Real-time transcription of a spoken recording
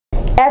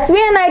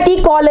SVNIT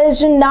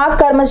કોલેજના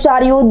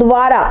કર્મચારીઓ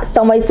દ્વારા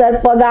સમયસર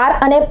પગાર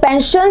અને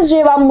પેન્શન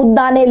જેવા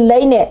મુદ્દાને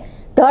લઈને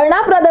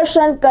ધરણા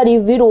પ્રદર્શન કરી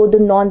વિરોધ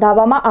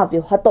નોંધાવવામાં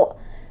આવ્યો હતો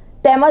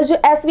તેમજ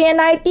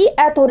SVNIT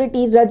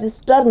ઓથોરિટી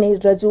રજિસ્ટરને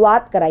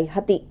રજૂઆત કરાઈ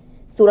હતી।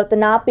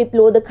 સુરતના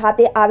પીપલોદ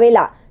ખાતે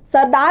આવેલા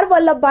Sardar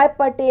Vallabhbhai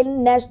Patel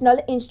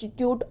national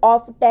institute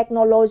of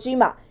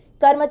ટેકનોલોજીમાં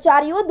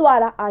કર્મચારીઓ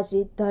દ્વારા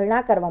આજે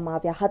ધરણા કરવામાં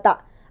આવ્યા હતા।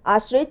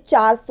 આશરે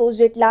 400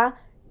 જેટલા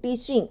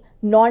ટીચિંગ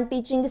નોન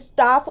ટીચિંગ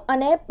સ્ટાફ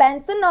અને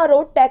પેન્શનરો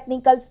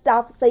ટેકનિકલ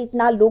સ્ટાફ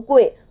સહિતના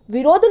લોકોએ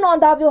વિરોધ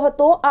નોંધાવ્યો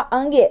હતો। આ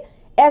અંગે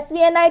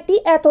SVNIT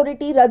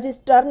ઓથોરિટી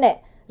રજિસ્ટરને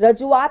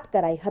રજૂઆત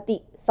કરાઈ હતી।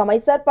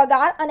 સમયસર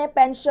પગાર અને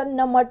પેન્શન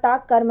ન મળતા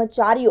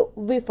કર્મચારીઓ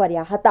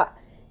વિફર્યા હતા।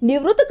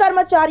 નિવૃત્ત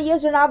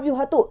કર્મચારીએ જણાવ્યું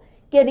હતું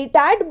કે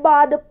રિટાયર્ડ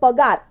બાદ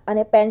પગાર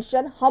અને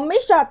પેન્શન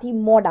હંમેશાથી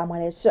મોડા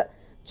મળે છે।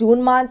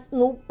 જૂન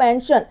માસનું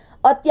પેન્શન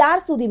અત્યાર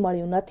સુધી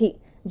મળ્યું નથી,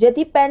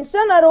 જેથી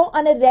પેન્શનરો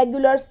અને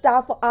રેગ્યુલર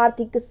સ્ટાફ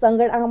આર્થિક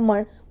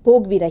સંકળામણ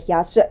ભોગવી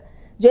રહ્યા છે,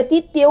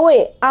 જેથી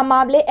તેઓએ આ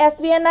મામલે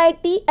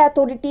SVNIT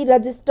ઓથોરિટી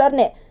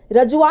રજિસ્ટરને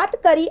રજૂઆત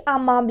કરી આ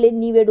મામલે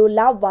નિવેડો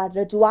લાવવા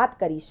રજૂઆત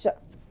કરી છે।